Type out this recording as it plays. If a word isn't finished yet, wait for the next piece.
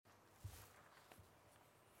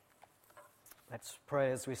Let's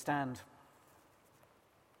pray as we stand.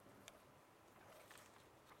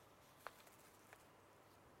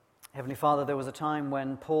 Heavenly Father, there was a time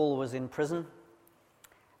when Paul was in prison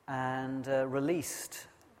and released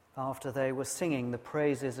after they were singing the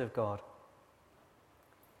praises of God.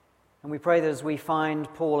 And we pray that as we find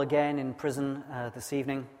Paul again in prison this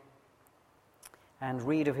evening and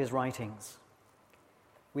read of his writings,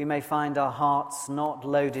 we may find our hearts not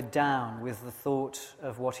loaded down with the thought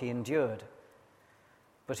of what he endured,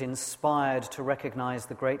 but inspired to recognize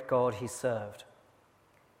the great God he served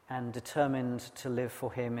and determined to live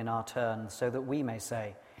for him in our turn, so that we may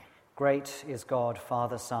say, "Great is God,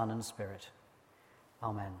 Father, Son, and Spirit."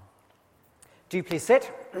 Amen. Do please sit.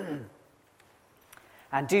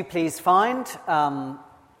 And do please find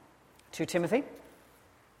 2 Timothy,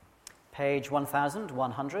 page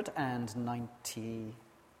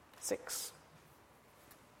 1196.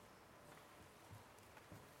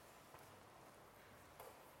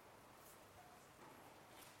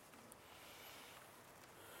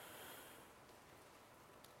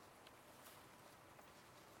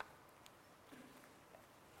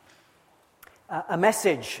 A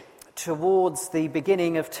message towards the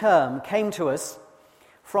beginning of term came to us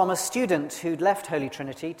from a student who'd left Holy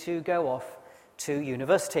Trinity to go off to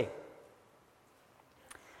university.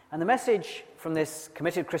 And the message from this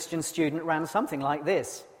committed Christian student ran something like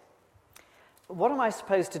this: what am I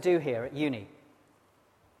supposed to do here at uni?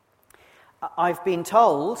 I've been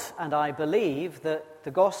told, and I believe, that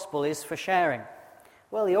the gospel is for sharing.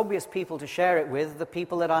 Well, the obvious people to share it with are the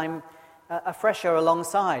people that I'm a fresher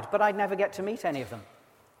alongside, but I'd never get to meet any of them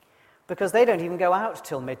because they don't even go out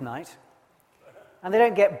till midnight and they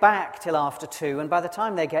don't get back till after 2, and by the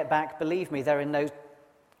time they get back, believe me, they're in no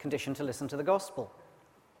condition to listen to the gospel.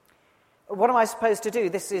 What am I supposed to do?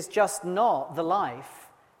 This is just not the life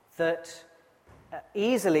that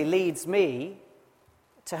easily leads me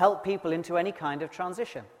to help people into any kind of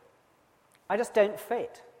transition. I just don't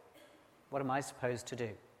fit. What am I supposed to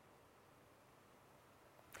do?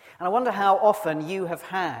 And I wonder how often you have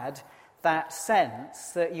had that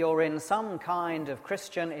sense that you're in some kind of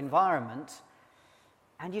Christian environment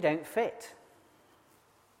and you don't fit.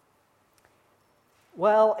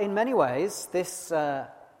 Well, in many ways, this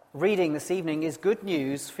reading this evening is good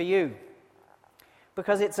news for you,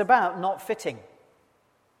 because it's about not fitting.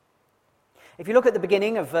 If you look at the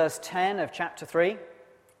beginning of verse 10 of chapter 3,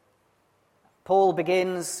 Paul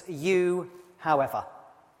begins, "You, however."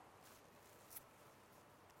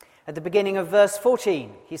 At the beginning of verse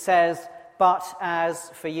 14, he says, "But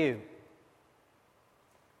as for you."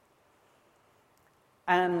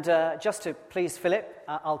 And just to please Philip,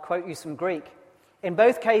 I'll quote you some Greek. In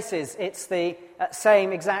both cases, it's the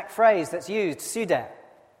same exact phrase that's used, pseude.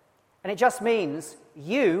 And it just means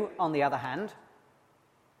you, on the other hand.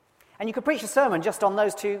 And you could preach a sermon just on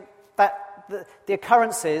those two, the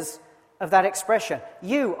occurrences of that expression.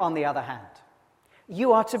 You, on the other hand.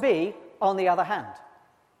 You are to be on the other hand.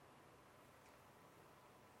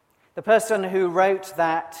 The person who wrote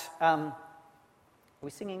that... are we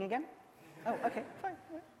singing again? Oh, okay, fine.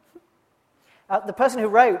 The person who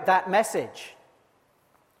wrote that message,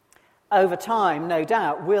 over time, no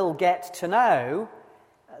doubt, will get to know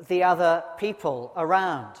the other people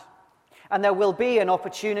around. And there will be an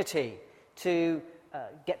opportunity to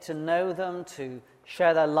get to know them, to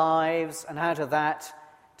share their lives, and out of that,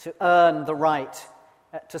 to earn the right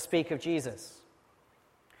to speak of Jesus.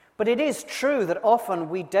 But it is true that often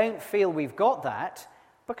we don't feel we've got that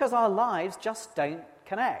because our lives just don't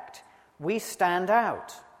connect. We stand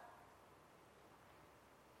out.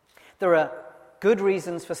 There are good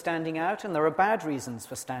reasons for standing out and there are bad reasons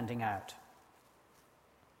for standing out.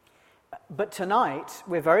 But tonight,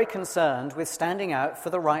 we're very concerned with standing out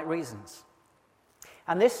for the right reasons.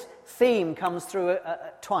 And this theme comes through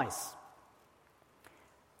twice.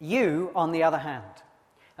 You, on the other hand.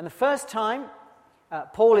 And the first time,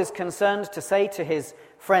 Paul is concerned to say to his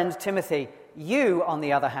friend Timothy, you, on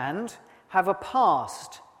the other hand, have a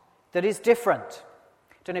past that is different.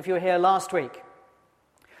 I don't know if you were here last week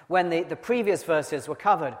when the previous verses were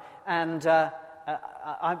covered, and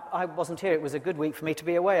I wasn't here. It was a good week for me to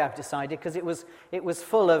be away, I've decided, because it was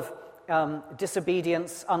full of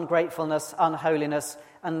disobedience, ungratefulness, unholiness,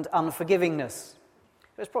 and unforgivingness.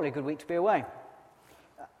 It was probably a good week to be away.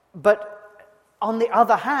 But on the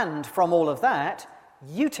other hand, from all of that,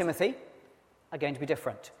 you, Timothy, are going to be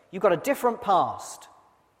different. You've got a different past.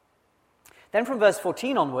 Then from verse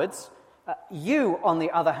 14 onwards, you, on the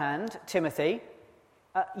other hand, Timothy,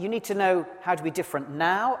 you need to know how to be different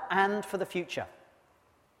now and for the future.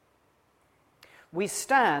 We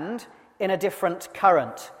stand in a different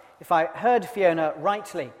current. If I heard Fiona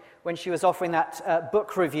rightly, when she was offering that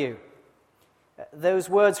book review. Those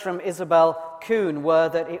words from Isabel Kuhn were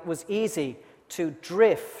that it was easy to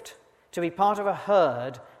drift, to be part of a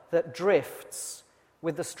herd that drifts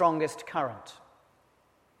with the strongest current.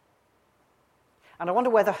 And I wonder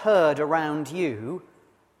where the herd around you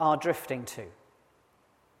are drifting to.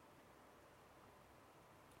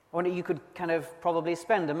 I wonder, you could kind of probably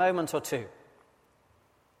spend a moment or two,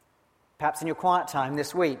 perhaps in your quiet time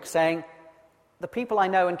this week, saying, the people I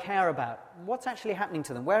know and care about, what's actually happening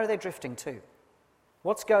to them? Where are they drifting to?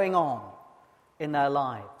 What's going on in their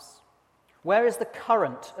lives? Where is the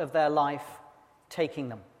current of their life taking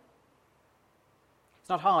them? It's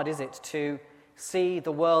not hard, is it, to see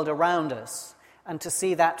the world around us and to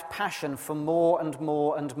see that passion for more and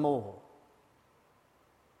more and more.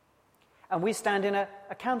 And we stand in a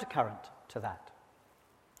countercurrent to that.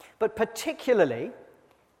 But particularly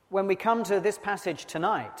when we come to this passage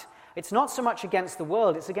tonight, it's not so much against the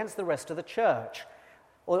world, it's against the rest of the church,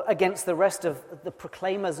 or against the rest of the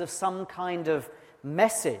proclaimers of some kind of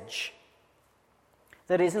message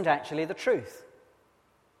that isn't actually the truth.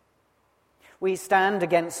 We stand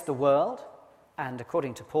against the world, and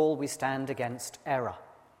according to Paul, we stand against error.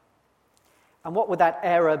 And what would that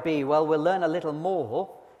error be? Well, we'll learn a little more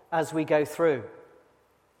as we go through.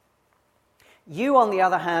 You, on the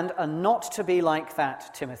other hand, are not to be like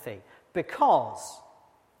that, Timothy, because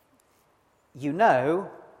you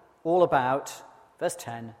know all about, verse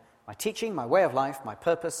 10, my teaching, my way of life, my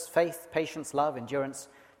purpose, faith, patience, love, endurance,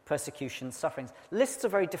 persecution, sufferings. Lists are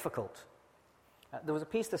very difficult. There was a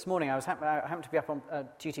piece this morning, I happened to be up on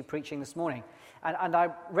duty preaching this morning, and I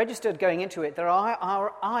registered going into it,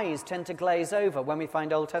 our eyes tend to glaze over when we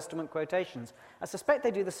find Old Testament quotations. I suspect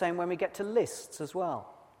they do the same when we get to lists as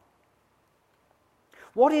well.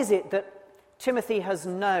 What is it that Timothy has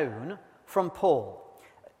known from Paul?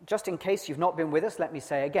 Just in case you've not been with us, let me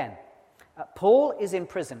say again. Paul is in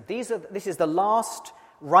prison. This is the last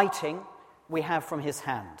writing we have from his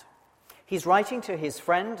hand. He's writing to his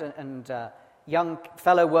friend and young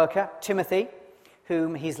fellow worker, Timothy,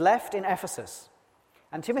 whom he's left in Ephesus.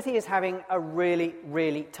 And Timothy is having a really,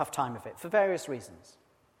 really tough time of it, for various reasons.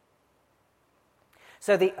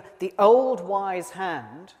 So the old wise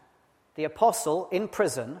hand, the apostle in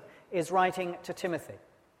prison, is writing to Timothy.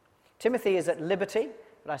 Timothy is at liberty,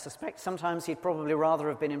 but I suspect sometimes he'd probably rather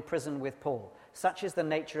have been in prison with Paul. Such is the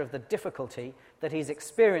nature of the difficulty that he's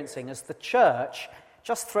experiencing as the church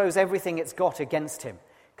just throws everything it's got against him,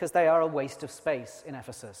 because they are a waste of space in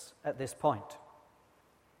Ephesus at this point.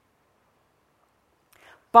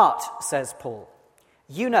 But, says Paul,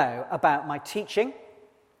 you know about my teaching,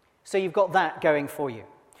 so you've got that going for you.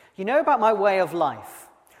 You know about my way of life.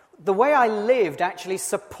 The way I lived actually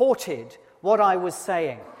supported what I was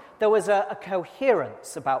saying. There was a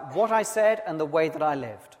coherence about what I said and the way that I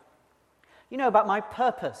lived. You know about my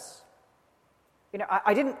purpose. You know,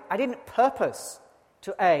 I didn't purpose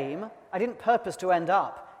to aim. I didn't purpose to end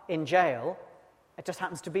up in jail. It just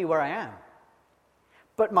happens to be where I am.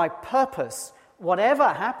 But my purpose, whatever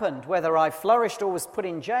happened, whether I flourished or was put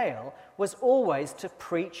in jail, was always to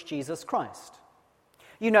preach Jesus Christ.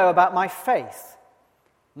 You know about my faith,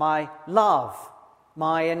 my love,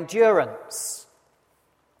 my endurance.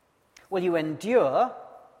 Well, you endure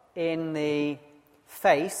in the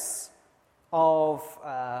face of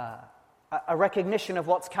a recognition of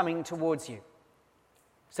what's coming towards you.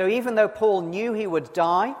 So even though Paul knew he would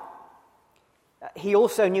die, he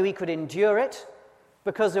also knew he could endure it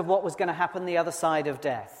because of what was going to happen the other side of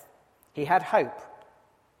death. He had hope.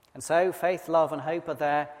 And so faith, love, and hope are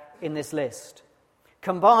there in this list.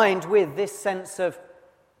 Combined with this sense of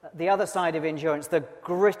the other side of endurance, the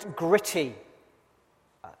gritty,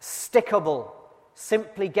 stickable,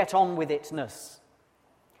 simply get on with itness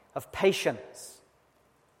of patience.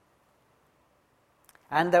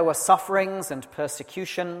 And there were sufferings and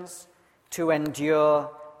persecutions to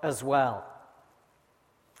endure as well.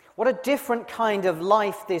 What a different kind of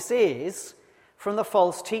life this is from the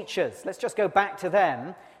false teachers. Let's just go back to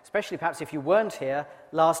them, especially perhaps if you weren't here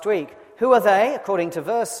last week. Who are they? According to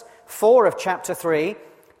verse 4 of chapter 3,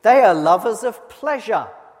 they are lovers of pleasure.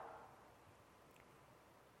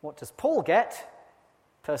 What does Paul get?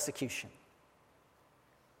 Persecution.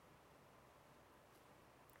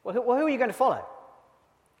 Well, who are you going to follow?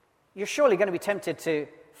 You're surely going to be tempted to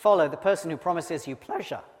follow the person who promises you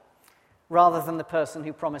pleasure rather than the person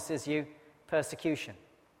who promises you persecution.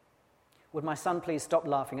 Would my son please stop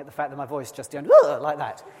laughing at the fact that my voice just went like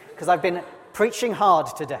that? Because I've been preaching hard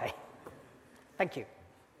today. Thank you.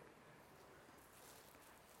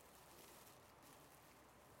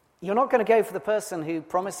 You're not going to go for the person who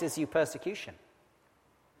promises you persecution.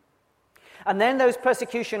 And then those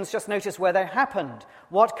persecutions, just notice where they happened.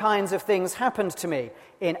 What kinds of things happened to me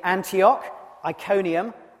in Antioch,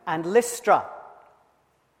 Iconium, and Lystra?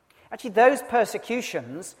 Actually, those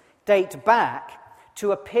persecutions date back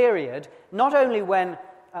to a period not only when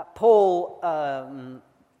Paul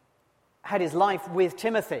had his life with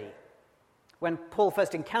Timothy, when Paul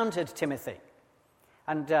first encountered Timothy,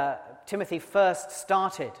 and Timothy first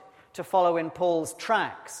started to follow in Paul's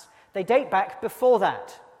tracks. They date back before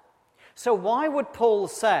that. So why would Paul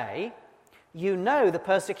say, you know the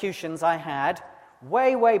persecutions I had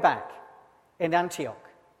way, way back in Antioch,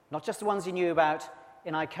 not just the ones you knew about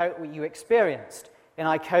you experienced in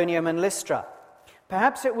Iconium and Lystra?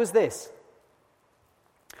 Perhaps it was this.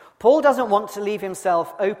 Paul doesn't want to leave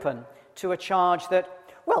himself open to a charge that,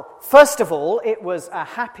 well, first of all, it was a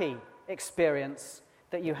happy experience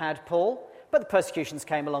that you had, Paul, but the persecutions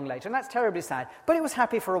came along later, and that's terribly sad, but it was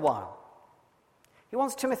happy for a while. He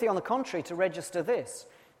wants Timothy, on the contrary, to register this.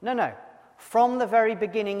 No, from the very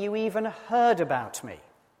beginning you even heard about me.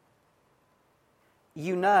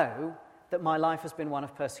 You know that my life has been one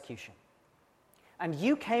of persecution. And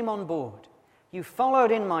you came on board. You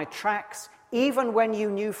followed in my tracks, even when you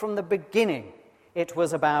knew from the beginning it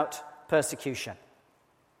was about persecution.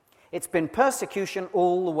 It's been persecution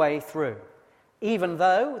all the way through. Even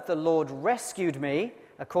though the Lord rescued me,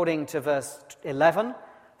 according to verse 11,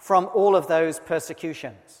 from all of those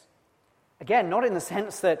persecutions. Again, not in the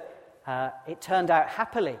sense that it turned out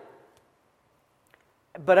happily,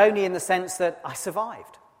 but only in the sense that I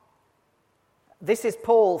survived. This is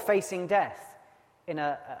Paul facing death in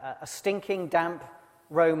a stinking, damp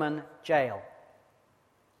Roman jail.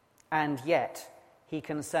 And yet, he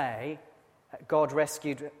can say, God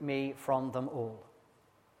rescued me from them all.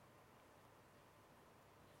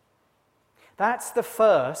 That's the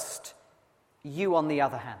first. You, on the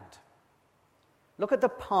other hand. Look at the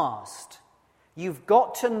past. You've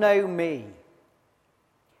got to know me.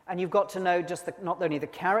 And you've got to know just not only the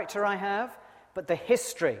character I have, but the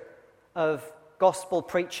history of gospel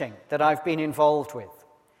preaching that I've been involved with.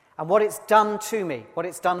 And what it's done to me, what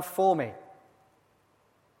it's done for me.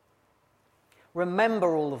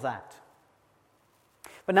 Remember all of that.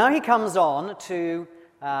 But now he comes on to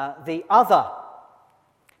the other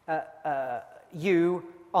you,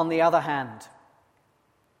 on the other hand.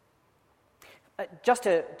 Just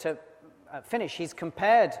to finish, he's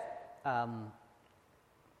compared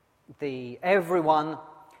everyone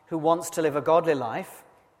who wants to live a godly life,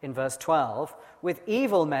 in verse 12, with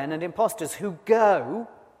evil men and impostors who go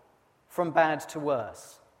from bad to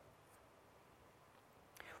worse.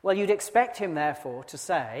 Well, you'd expect him, therefore, to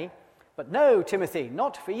say, but no, Timothy,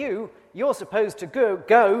 not for you. You're supposed to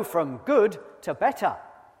go from good to better.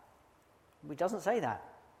 He doesn't say that.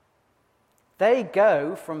 They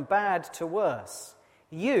go from bad to worse.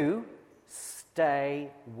 You stay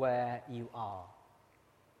where you are.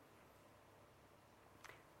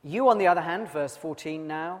 You, on the other hand, verse 14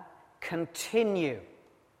 now, continue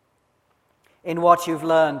in what you've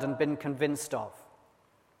learned and been convinced of.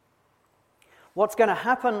 What's going to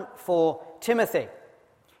happen for Timothy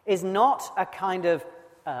is not a kind of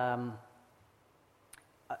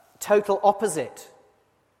total opposite,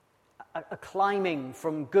 a climbing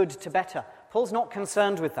from good to better. Paul's not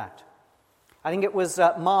concerned with that. I think it was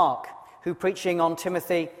Mark who, preaching on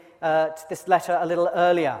Timothy, this letter a little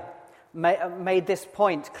earlier, made this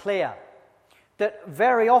point clear, that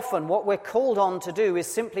very often what we're called on to do is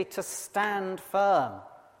simply to stand firm.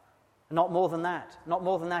 Not more than that. Not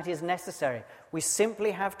more than that is necessary. We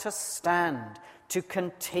simply have to stand, to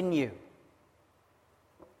continue.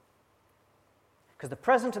 Because the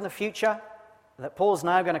present and the future that Paul's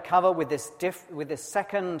now going to cover with this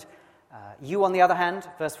second, you on the other hand,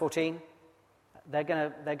 verse 14, they're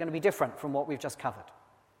going to be different from what we've just covered.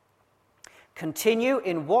 Continue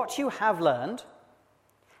in what you have learned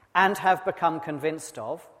and have become convinced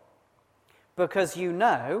of, because you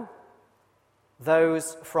know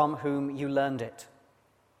those from whom you learned it.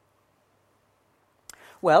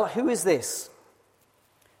 Well, who is this?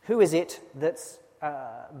 Who is it that's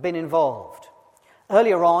been involved?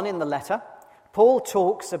 Earlier on in the letter, Paul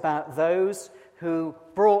talks about those who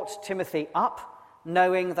brought Timothy up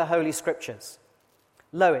knowing the Holy Scriptures.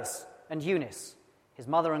 Lois and Eunice, his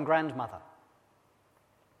mother and grandmother.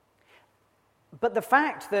 But the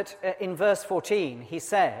fact that in verse 14 he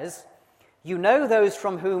says, you know those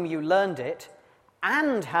from whom you learned it,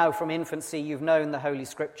 and how from infancy you've known the Holy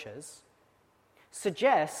Scriptures,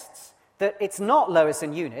 suggests that it's not Lois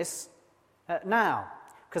and Eunice now,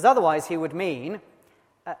 because otherwise he would mean,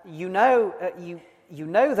 you know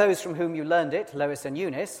those from whom you learned it, Lois and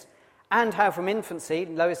Eunice, and how from infancy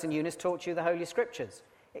Lois and Eunice taught you the Holy Scriptures.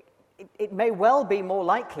 it may well be more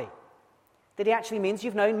likely that he actually means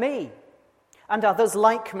you've known me and others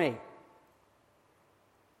like me.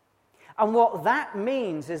 And what that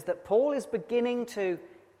means is that we're beginning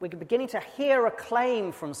to hear a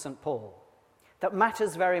claim from St. Paul that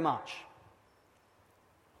matters very much.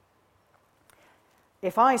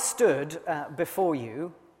 If I stood before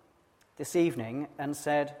you this evening and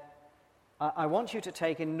said, I want you to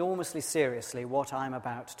take enormously seriously what I'm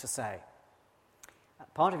about to say.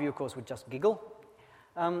 Part of you, of course, would just giggle.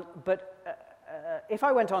 But if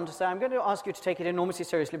I went on to say, I'm going to ask you to take it enormously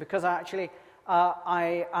seriously because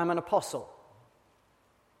I'm an apostle,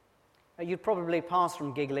 you'd probably pass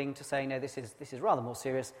from giggling to saying, no, this is rather more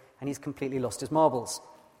serious, and he's completely lost his marbles.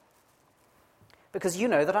 Because you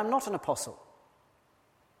know that I'm not an apostle.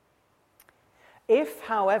 If,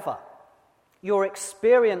 however, your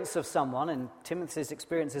experience of someone, and Timothy's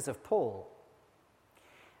experiences of Paul,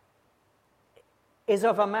 is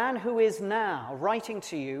of a man who is now writing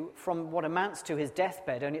to you from what amounts to his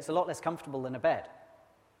deathbed, only it's a lot less comfortable than a bed.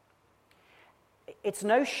 It's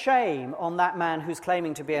no shame on that man who's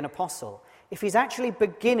claiming to be an apostle if he's actually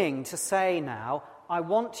beginning to say now, I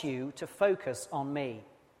want you to focus on me.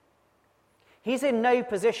 He's in no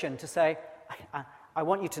position to say, I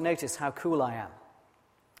want you to notice how cool I am.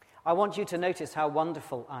 I want you to notice how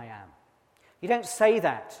wonderful I am. You don't say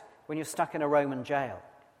that when you're stuck in a Roman jail.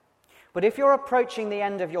 But if you're approaching the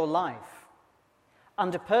end of your life,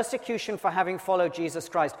 under persecution for having followed Jesus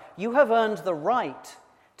Christ, you have earned the right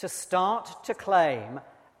to start to claim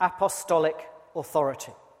apostolic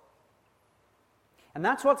authority. And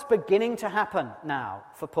that's what's beginning to happen now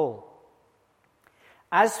for Paul.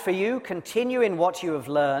 As for you, continue in what you have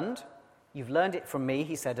learned. You've learned it from me,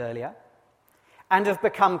 he said earlier, and have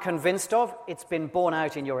become convinced of. It's been borne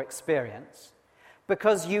out in your experience.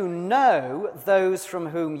 Because you know those from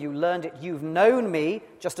whom you learned it. You've known me,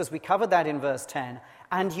 just as we covered that in verse 10,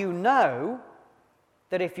 and you know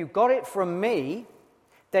that if you got it from me,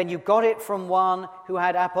 then you got it from one who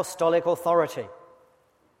had apostolic authority.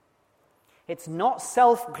 It's not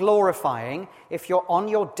self-glorifying if you're on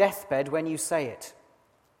your deathbed when you say it.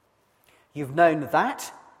 You've known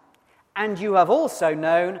that, and you have also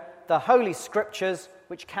known the Holy Scriptures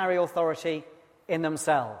which carry authority in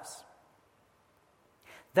themselves.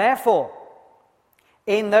 Therefore,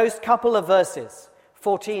 in those couple of verses,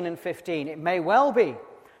 14 and 15, it may well be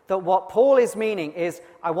that what Paul is meaning is,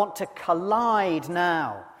 I want to collide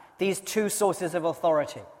now these two sources of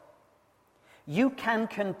authority. You can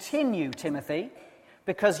continue, Timothy,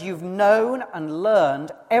 because you've known and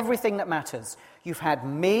learned everything that matters. You've had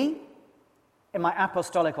me in my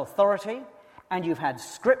apostolic authority, and you've had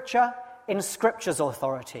Scripture in Scripture's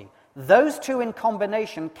authority. Those two in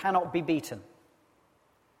combination cannot be beaten.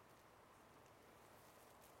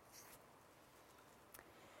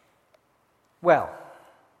 Well,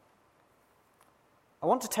 I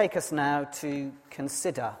want to take us now to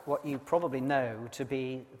consider what you probably know to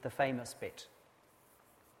be the famous bit.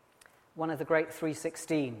 One of the great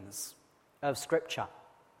 3:16s of Scripture.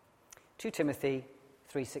 2 Timothy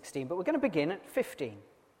 3:16, but we're going to begin at 15.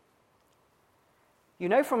 You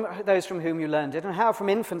know from those from whom you learned it, and how from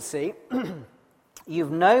infancy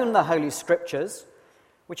you've known the Holy Scriptures,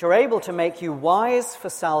 which are able to make you wise for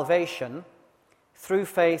salvation through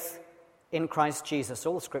faith in Christ Jesus.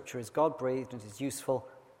 All Scripture is God-breathed and is useful.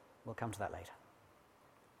 We'll come to that later.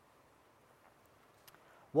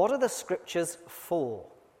 What are the Scriptures for?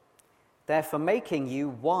 They're for making you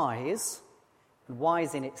wise, and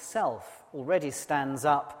wise in itself already stands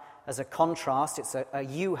up as a contrast. It's a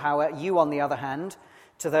you, however, you on the other hand,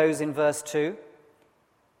 to those in verse 2.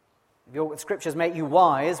 Your Scriptures make you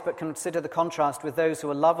wise, but consider the contrast with those who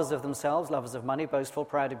are lovers of themselves, lovers of money, boastful,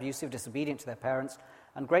 proud, abusive, disobedient to their parents,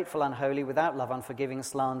 ungrateful, unholy, without love, unforgiving,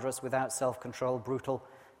 slanderous, without self-control, brutal,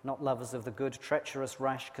 not lovers of the good, treacherous,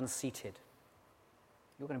 rash, conceited.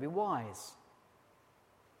 You're going to be wise.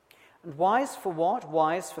 And wise for what?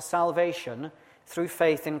 Wise for salvation through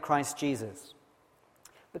faith in Christ Jesus.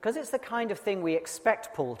 Because it's the kind of thing we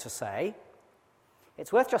expect Paul to say,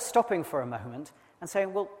 it's worth just stopping for a moment and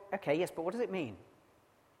saying, well, okay, yes, but what does it mean?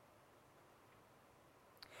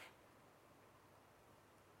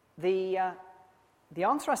 The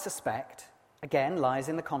answer, I suspect, again, lies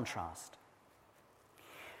in the contrast.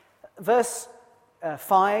 Verse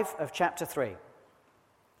 5 of chapter 3.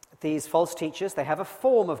 These false teachers, they have a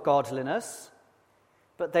form of godliness,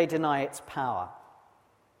 but they deny its power.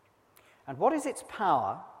 And what is its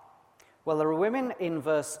power? Well, there are women in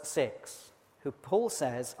verse 6 who Paul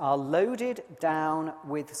says are loaded down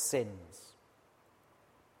with sins.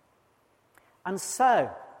 And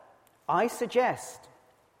so, I suggest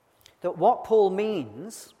that what Paul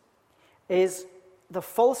means is the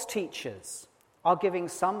false teachers are giving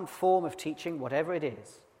some form of teaching, whatever it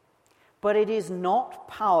is, but it is not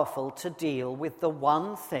powerful to deal with the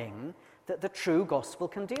one thing that the true gospel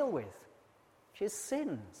can deal with, which is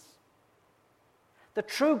sins. The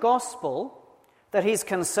true gospel that he's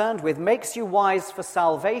concerned with makes you wise for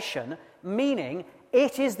salvation, meaning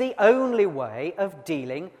it is the only way of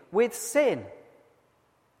dealing with sin.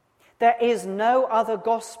 There is no other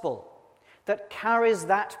gospel that carries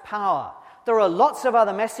that power. There are lots of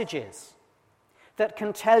other messages that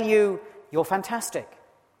can tell you you're fantastic,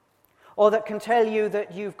 or that can tell you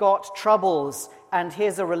that you've got troubles and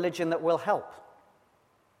here's a religion that will help.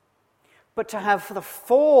 But to have the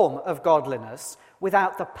form of godliness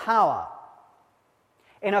without the power,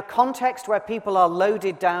 in a context where people are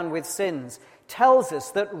loaded down with sins, tells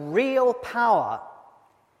us that real power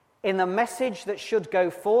in the message that should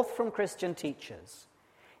go forth from Christian teachers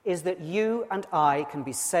is that you and I can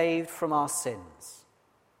be saved from our sins.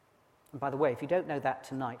 And by the way, if you don't know that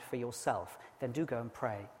tonight for yourself, then do go and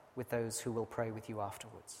pray with those who will pray with you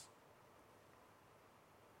afterwards.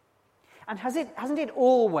 And hasn't it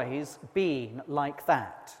always been like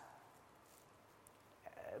that?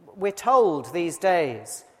 We're told these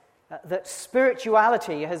days that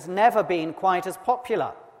spirituality has never been quite as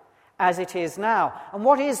popular as it is now. And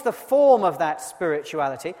what is the form of that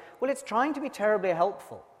spirituality? Well, it's trying to be terribly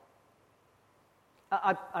helpful.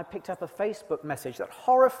 I picked up a Facebook message that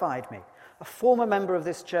horrified me. A former member of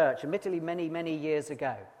this church, admittedly many, many years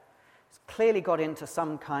ago, clearly got into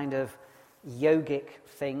some kind of yogic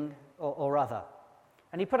thing or other.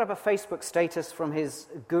 And he put up a Facebook status from his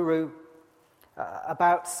guru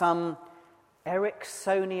about some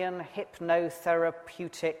Ericksonian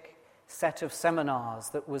hypnotherapeutic set of seminars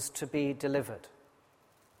that was to be delivered.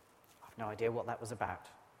 I have no idea what that was about.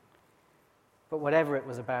 But whatever it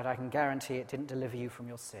was about, I can guarantee it didn't deliver you from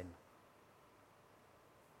your sin.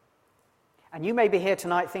 And you may be here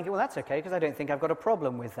tonight thinking, well, that's okay, because I don't think I've got a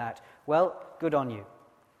problem with that. Well, good on you.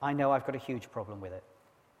 I know I've got a huge problem with it.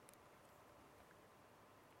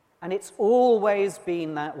 And it's always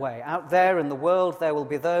been that way. Out there in the world, there will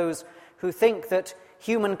be those who think that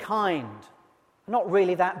humankind are not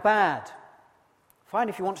really that bad. Fine,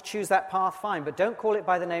 if you want to choose that path, fine, but don't call it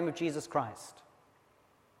by the name of Jesus Christ.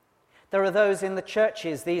 There are those in the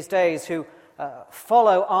churches these days who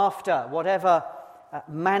follow after whatever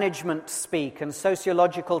management speak and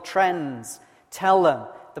sociological trends tell them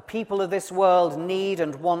the people of this world need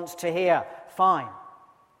and want to hear. Fine.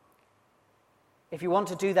 If you want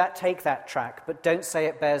to do that, take that track, but don't say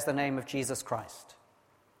it bears the name of Jesus Christ.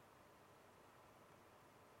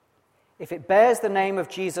 If it bears the name of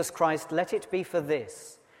Jesus Christ, let it be for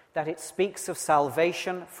this, that it speaks of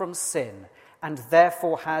salvation from sin and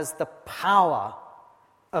therefore has the power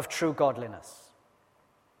of true godliness.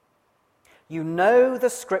 You know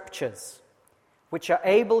the Scriptures, which are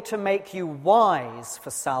able to make you wise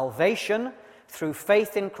for salvation through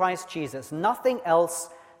faith in Christ Jesus. Nothing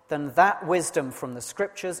else than that wisdom from the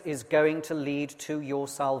Scriptures is going to lead to your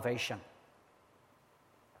salvation.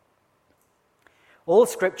 All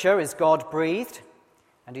Scripture is God-breathed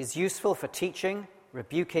and is useful for teaching,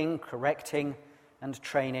 rebuking, correcting, and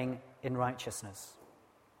training in righteousness.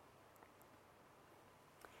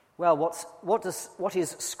 Well, what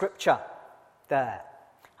is Scripture there?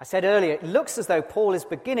 I said earlier, it looks as though Paul is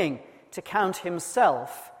beginning to count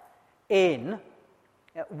himself in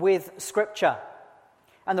with Scripture.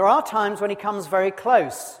 And there are times when he comes very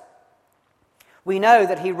close. We know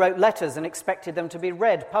that he wrote letters and expected them to be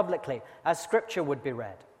read publicly, as Scripture would be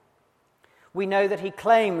read. We know that he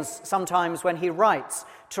claims sometimes when he writes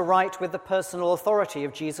to write with the personal authority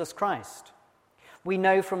of Jesus Christ. We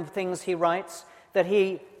know from things he writes that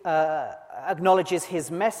he acknowledges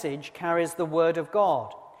his message carries the word of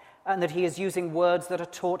God, and that he is using words that are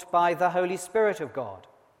taught by the Holy Spirit of God.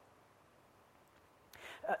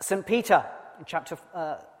 St. Peter, in chapter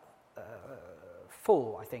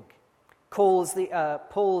 4, I think, calls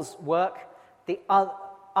Paul's work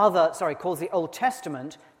calls the Old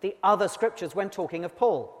Testament the other Scriptures when talking of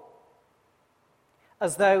Paul,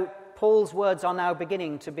 as though Paul's words are now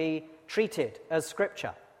beginning to be treated as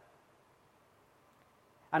Scripture.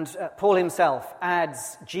 And Paul himself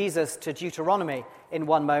adds Jesus to Deuteronomy at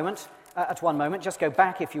one moment. Just go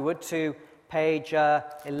back, if you would, to page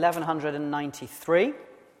 1193.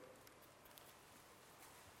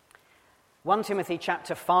 1 Timothy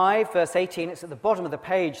chapter 5, verse 18, it's at the bottom of the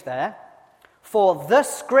page there. For the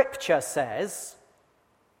Scripture says,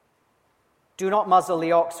 do not muzzle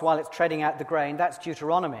the ox while it's treading out the grain. That's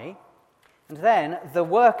Deuteronomy. And then, the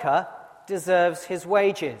worker deserves his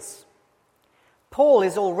wages. Paul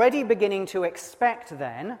is already beginning to expect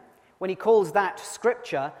then, when he calls that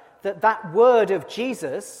Scripture, that word of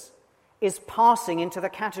Jesus is passing into the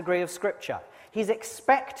category of Scripture. He's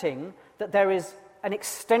expecting that there is an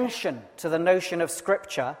extension to the notion of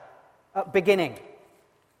Scripture beginning.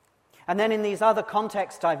 And then in these other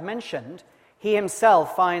contexts I've mentioned, he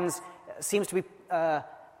himself seems to be,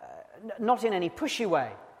 not in any pushy way,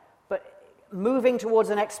 but moving towards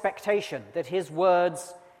an expectation that his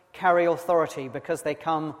words carry authority because they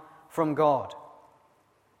come from God.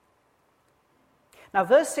 Now,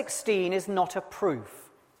 verse 16 is not a proof.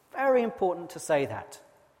 Very important to say that.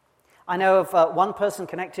 I know of one person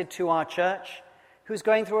connected to our church who's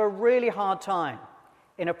going through a really hard time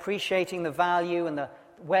in appreciating the value and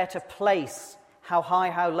where to place, how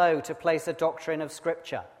high, how low to place a doctrine of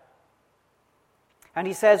Scripture. And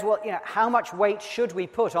he says, well, how much weight should we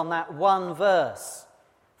put on that one verse,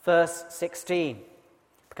 verse 16?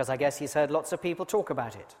 Because I guess he's heard lots of people talk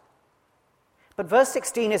about it. But verse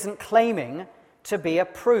 16 isn't claiming to be a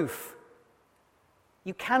proof.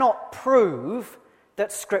 You cannot prove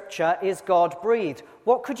that Scripture is God-breathed.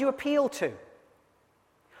 What could you appeal to?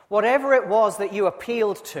 Whatever it was that you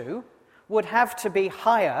appealed to would have to be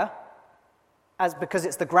higher, because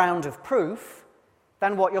it's the ground of proof,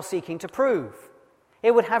 than what you're seeking to prove.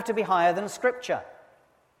 It would have to be higher than Scripture.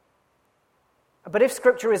 But if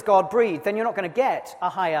Scripture is God-breathed, then you're not going to get a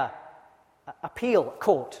higher appeal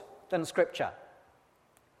court than Scripture.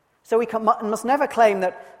 So we must never claim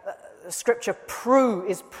that Scripture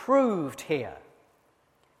is proved here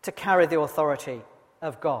to carry the authority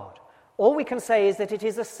of God. All we can say is that it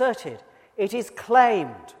is asserted, it is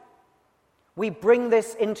claimed. We bring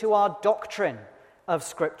this into our doctrine of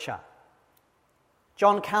Scripture.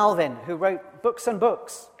 John Calvin, who wrote books and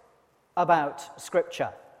books about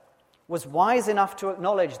Scripture, was wise enough to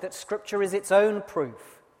acknowledge that Scripture is its own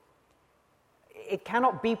proof. It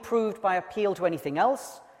cannot be proved by appeal to anything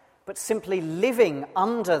else, but simply living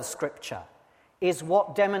under Scripture is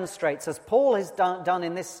what demonstrates, as Paul has done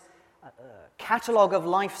in this catalogue of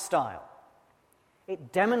lifestyle,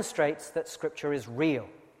 it demonstrates that Scripture is real.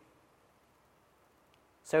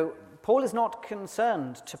 So Paul is not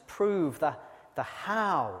concerned to prove the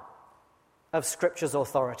how of Scripture's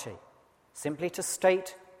authority, simply to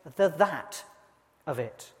state the that of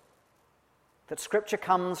it, that Scripture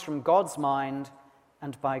comes from God's mind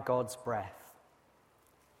and by God's breath.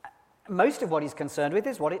 Most of what he's concerned with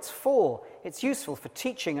is what it's for. It's useful for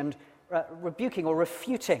teaching and rebuking or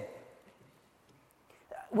refuting.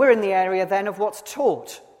 We're in the area then of what's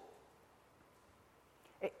taught.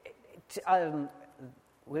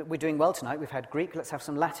 We're doing well tonight. We've had Greek. Let's have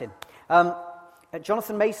some Latin.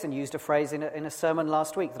 Jonathan Mason used a phrase in a sermon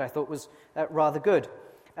last week that I thought was rather good.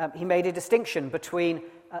 He made a distinction between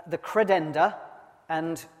the credenda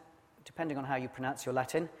and, depending on how you pronounce your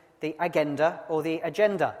Latin, the agenda or the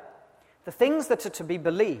agenda. The things that are to be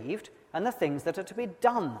believed and the things that are to be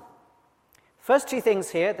done. First two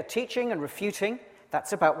things here, the teaching and refuting,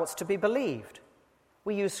 that's about what's to be believed.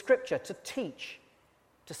 We use Scripture to teach,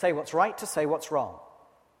 to say what's right, to say what's wrong.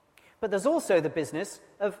 But there's also the business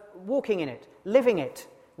of walking in it, living it,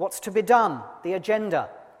 what's to be done, the agenda.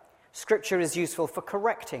 Scripture is useful for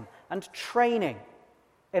correcting and training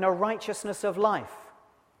in a righteousness of life.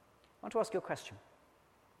 I want to ask you a question.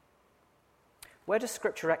 Where does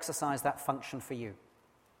Scripture exercise that function for you?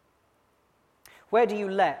 Where do you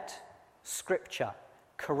let Scripture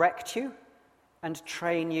correct you and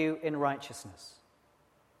train you in righteousness?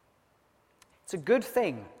 It's a good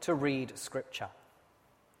thing to read Scripture.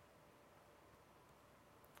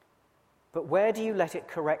 But where do you let it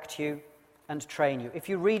correct you and train you? If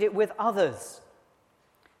you read it with others,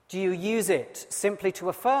 do you use it simply to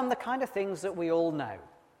affirm the kind of things that we all know?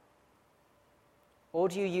 Or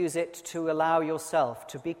do you use it to allow yourself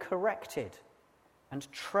to be corrected and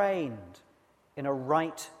trained in a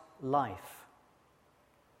right life?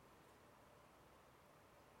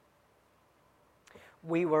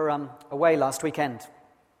 We were away last weekend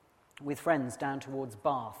with friends down towards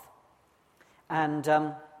Bath.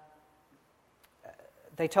 And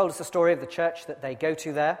they told us the story of the church that they go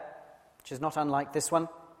to there, which is not unlike this one.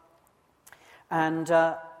 And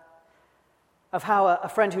of how a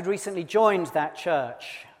friend who'd recently joined that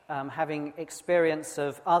church, having experience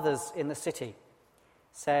of others in the city,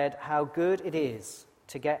 said how good it is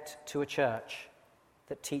to get to a church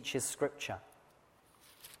that teaches Scripture.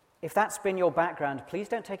 If that's been your background, please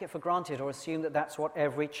don't take it for granted or assume that that's what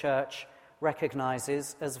every church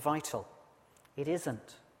recognizes as vital. It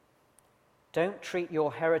isn't. Don't treat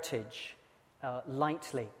your heritage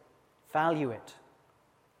lightly. Value it.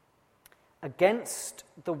 Against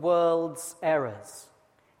the world's errors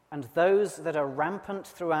and those that are rampant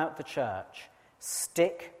throughout the church,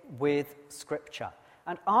 Stick with Scripture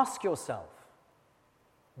and ask yourself,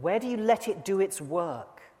 where do you let it do its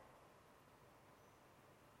work?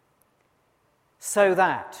 So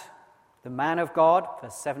that the man of God,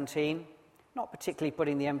 verse 17, not particularly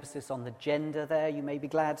putting the emphasis on the gender there, you may be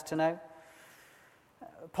glad to know.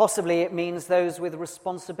 Possibly it means those with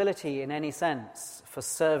responsibility in any sense for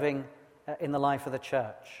serving in the life of the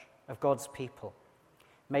church, of God's people,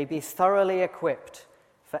 may be thoroughly equipped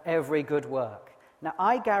for every good work. Now,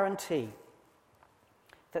 I guarantee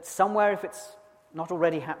that somewhere, if it's not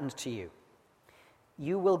already happened to you,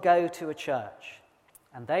 you will go to a church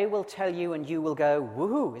and they will tell you and you will go,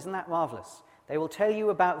 woohoo, isn't that marvelous? They will tell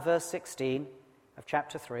you about verse 16 of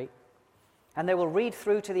chapter 3, and they will read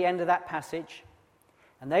through to the end of that passage,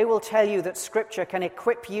 and they will tell you that Scripture can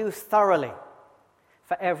equip you thoroughly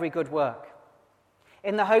for every good work,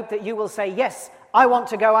 in the hope that you will say, yes, I want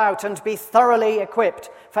to go out and be thoroughly equipped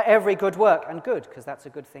for every good work. And good, because that's a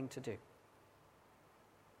good thing to do.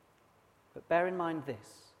 But bear in mind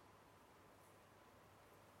this.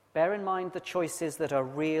 Bear in mind the choices that are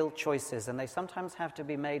real choices, and they sometimes have to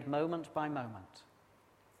be made moment by moment.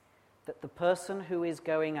 That the person who is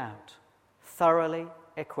going out thoroughly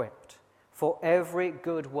equipped for every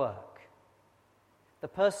good work, the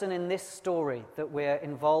person in this story that we're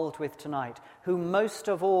involved with tonight, who most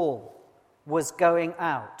of all was going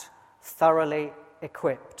out thoroughly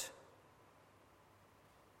equipped,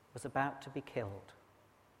 was about to be killed.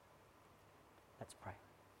 Let's pray.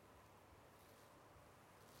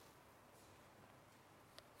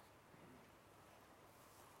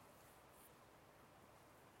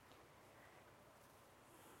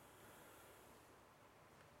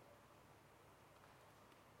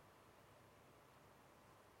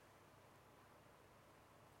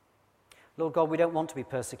 Lord God, we don't want to be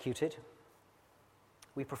persecuted.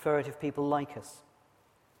 We prefer it if people like us.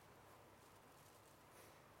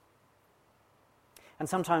 And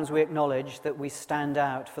sometimes we acknowledge that we stand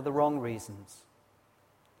out for the wrong reasons,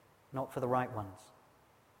 not for the right ones.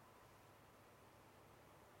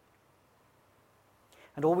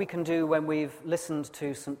 And all we can do when we've listened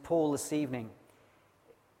to St. Paul this evening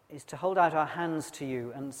is to hold out our hands to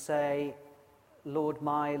you and say, Lord,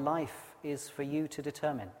 my life is for you to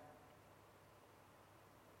determine.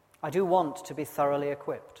 I do want to be thoroughly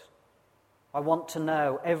equipped. I want to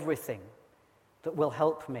know everything that will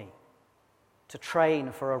help me to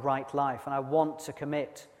train for a right life, and I want to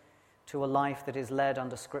commit to a life that is led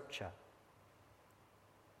under Scripture.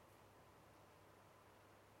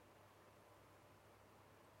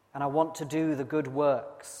 And I want to do the good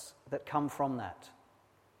works that come from that.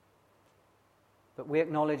 But we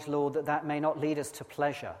acknowledge, Lord, that that may not lead us to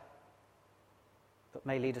pleasure, but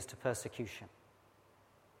may lead us to persecution.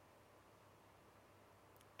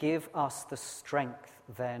 Give us the strength,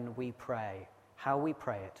 then, we pray, how we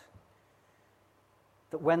pray it,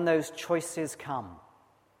 that when those choices come,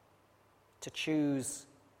 to choose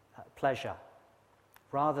pleasure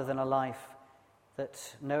rather than a life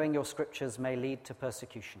that, knowing your Scriptures, may lead to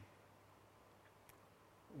persecution.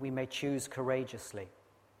 We may choose courageously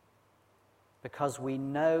because we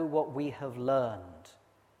know what we have learned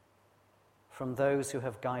from those who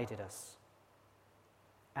have guided us.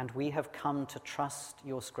 And we have come to trust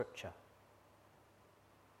your Scripture.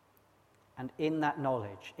 And in that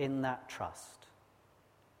knowledge, in that trust,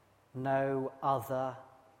 no other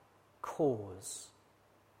cause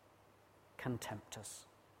can tempt us.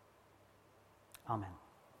 Amen.